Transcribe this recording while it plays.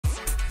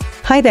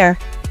Hi there!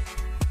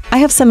 I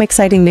have some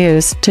exciting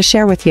news to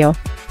share with you.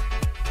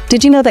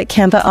 Did you know that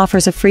Canva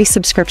offers a free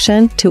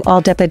subscription to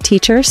all DepEd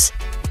teachers?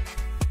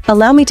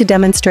 Allow me to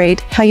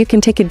demonstrate how you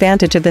can take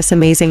advantage of this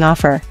amazing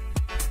offer.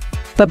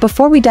 But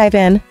before we dive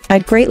in,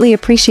 I'd greatly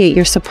appreciate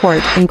your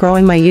support in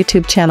growing my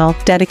YouTube channel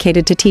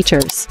dedicated to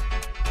teachers.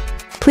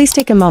 Please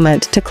take a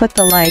moment to click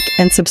the like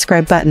and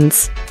subscribe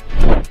buttons.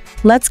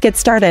 Let's get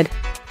started.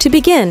 To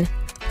begin,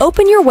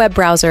 open your web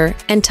browser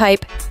and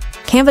type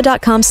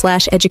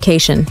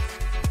canva.com/education.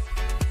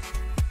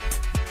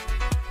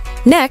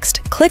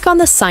 Next, click on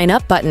the Sign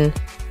Up button.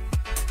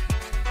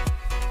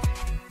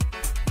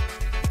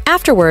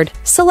 Afterward,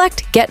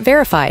 select Get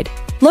Verified,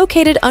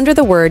 located under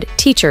the word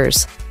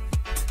Teachers.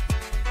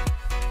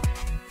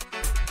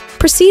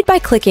 Proceed by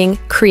clicking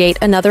Create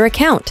Another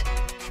Account.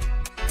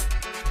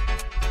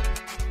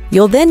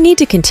 You'll then need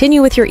to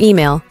continue with your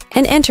email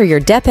and enter your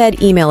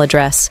DepEd email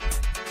address.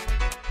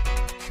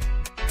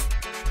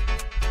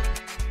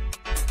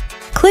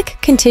 Click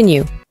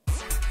Continue.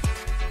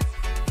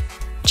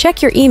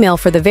 Check your email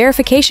for the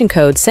verification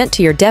code sent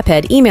to your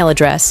DepEd email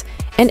address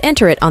and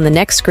enter it on the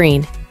next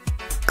screen.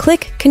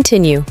 Click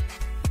Continue.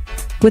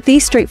 With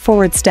these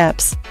straightforward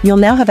steps, you'll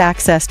now have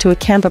access to a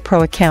Canva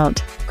Pro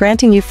account,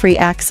 granting you free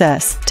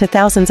access to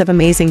thousands of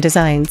amazing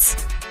designs.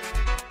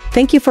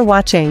 Thank you for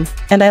watching,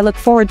 and I look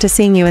forward to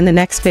seeing you in the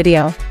next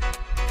video.